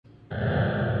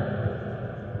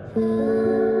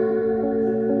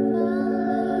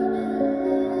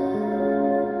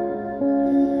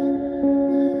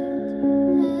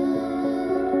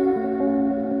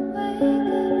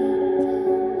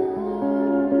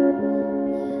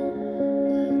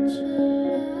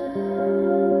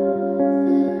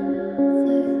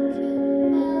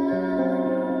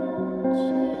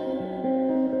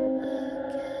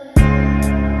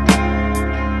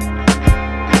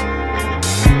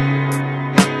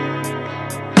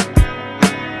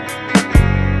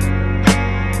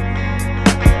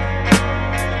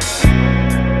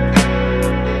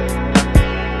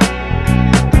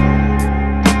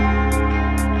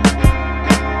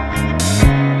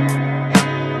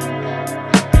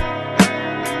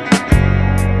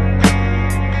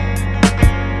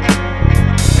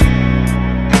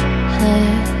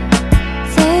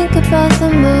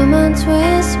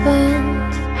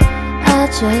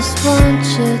Just want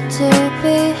you to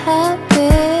be happy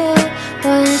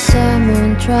when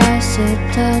someone tries to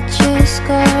touch your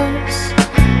scars.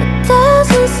 It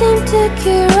doesn't seem to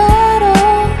cure at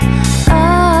all.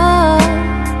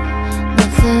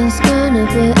 Nothing's gonna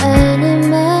be any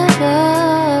better.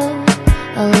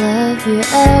 I'll love you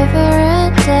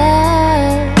every day.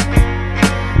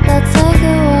 Let's take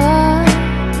a walk.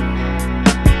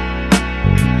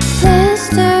 Please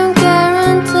don't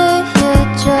guarantee your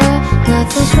joy.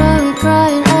 Nothing's wrong with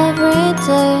crying every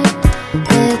day.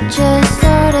 It's just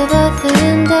sort of a thing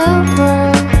in the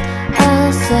world.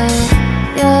 I'll say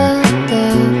you're the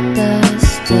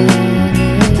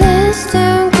destiny. Please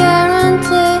don't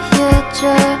guarantee your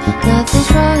joy. Nothing's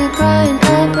wrong with crying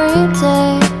every day.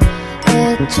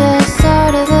 It's just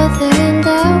sort of a thing in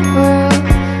the world.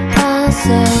 I'll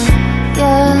say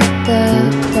you're the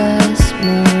best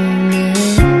morning.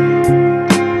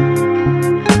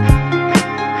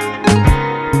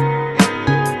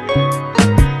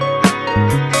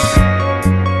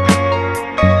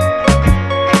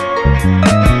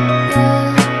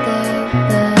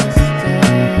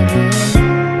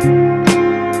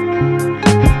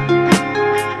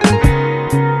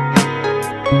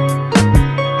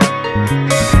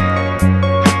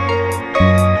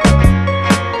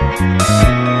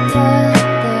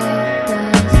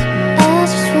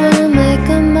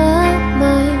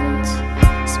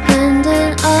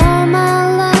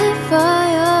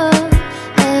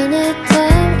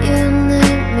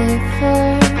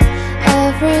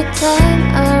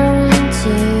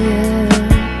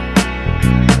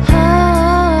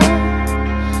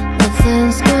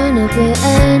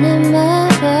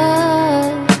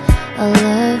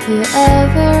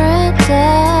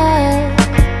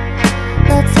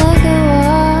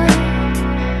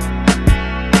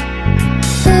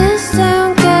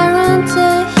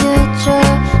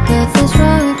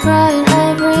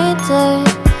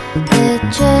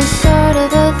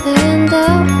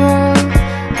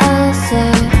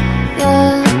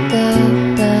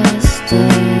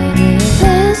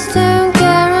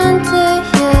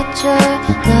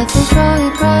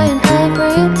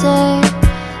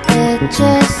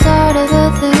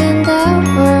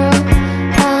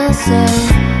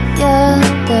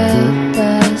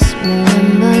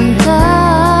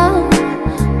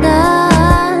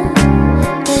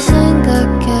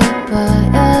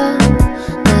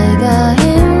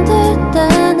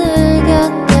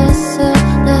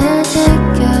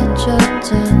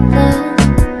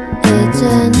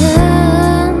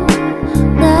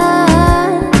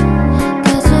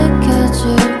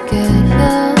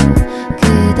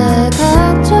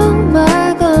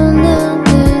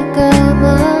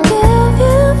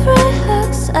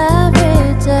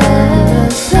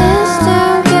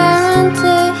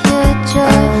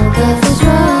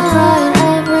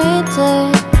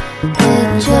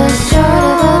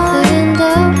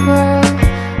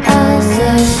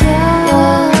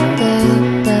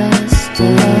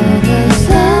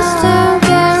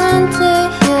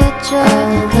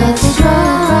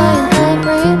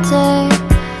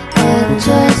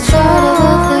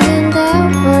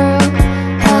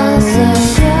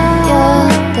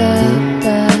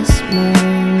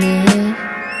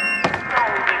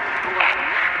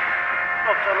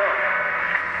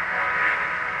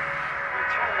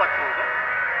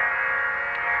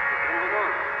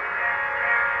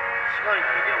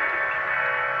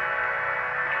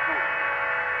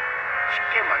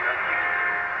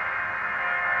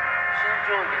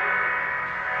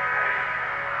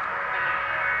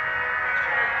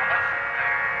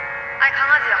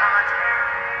 강아지야, 강아지.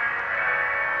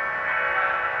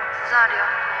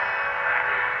 2살이야.